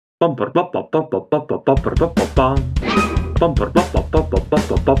Bumper bumper bumper bumper bumper bumper bum. Bumper bumper bumper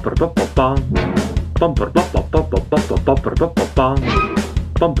bumper bumper bumper bum. Bumper bumper bumper bumper bumper bumper bum.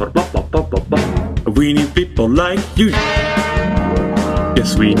 Bumper bumper bumper bumper. We need people like you.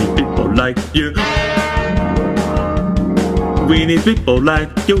 Yes, we need people like you. We need people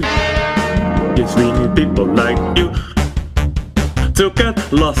like you. Yes, we need people like you. To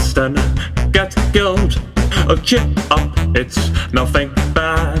get lost and get killed. Oh, cheer up, it's nothing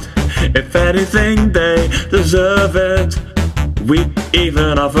bad. If anything, they deserve it. We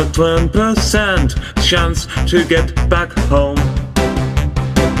even offer 20% chance to get back home.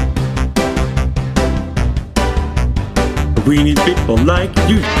 We need people like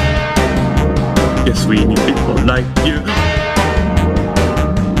you. Yes, we need people like you.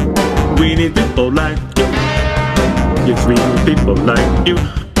 We need people like you. Yes, we need people like you.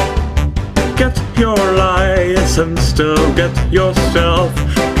 Get your license to get yourself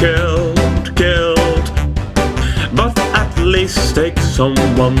killed. But at least take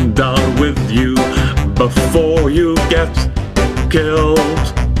someone down with you before you get killed.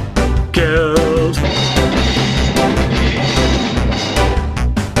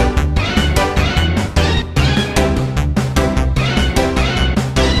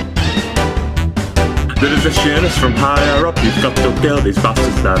 The decision is from higher up, you've got to kill these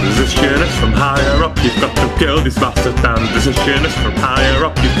bastards now. The decision is from higher up, you've got to kill these bastards now. The decision is from higher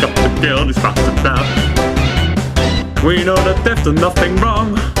up, you've got to kill these bastards now. We know that they've done nothing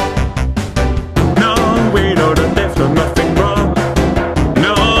wrong. No, we know that they've done nothing wrong.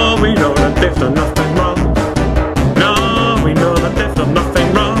 No, we know that they've done nothing wrong. No, we know that they've done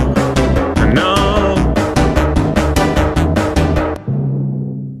nothing wrong. No.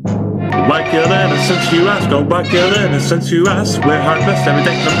 Why kill innocents, you ask? Oh, why kill innocents, you ask? We're heartless and we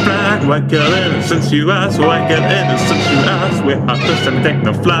take the flag. Why kill innocents, you ask? Why kill innocents, you ask? We're heartless and we take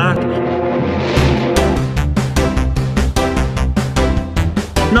the flag.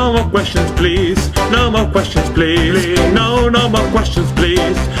 No more questions, please. No more questions, please. No, no more questions,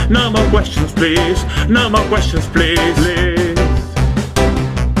 please. No more questions, please. No more questions, please.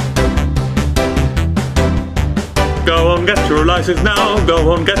 Go on, get your license now.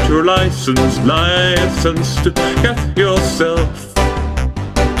 Go on, get your license. License to get yourself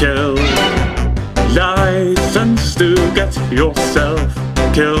killed. License to get yourself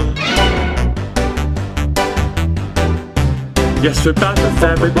killed. Yes, we're bad with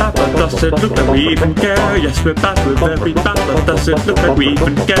every bad, but does it look like we even care? Yes, we're bad with every bad, but does it look like we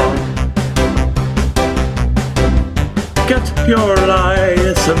even care? Get your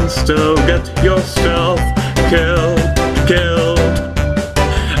license to get yourself killed.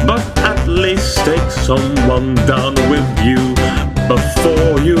 But at least take someone down with you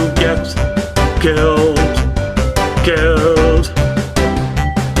before you get killed.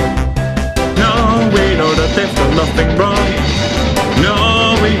 No, we know that they've done nothing wrong. No,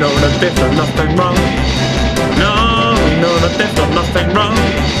 we know that they've done nothing wrong. No, we know that they've done nothing wrong.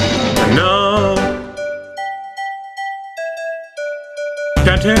 No.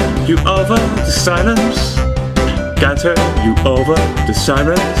 Can't hear you over the silence. Can't hear you over the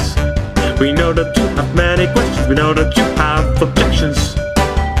sirens. We know that you have many questions. We know that you have objections.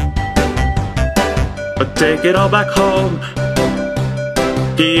 But take it all back home.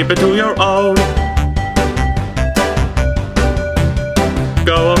 Keep it to your own.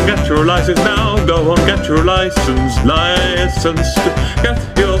 Go on, get your license now. Go on, get your license. License to get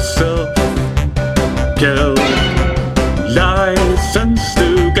yourself killed. License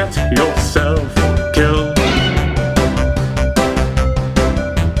to get yourself killed.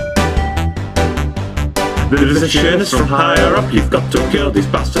 The decision is from higher up, you've got to kill these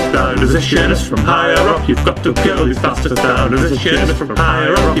bastards down. The decision is from higher up, you've got to kill these bastards down. The decision is from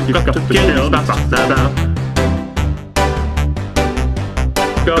higher up, you've got to kill these bastards down.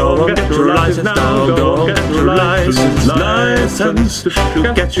 Go and get your license now, go and get your license to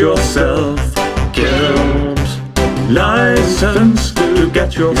get yourself killed. License to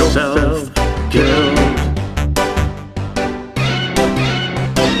get yourself killed.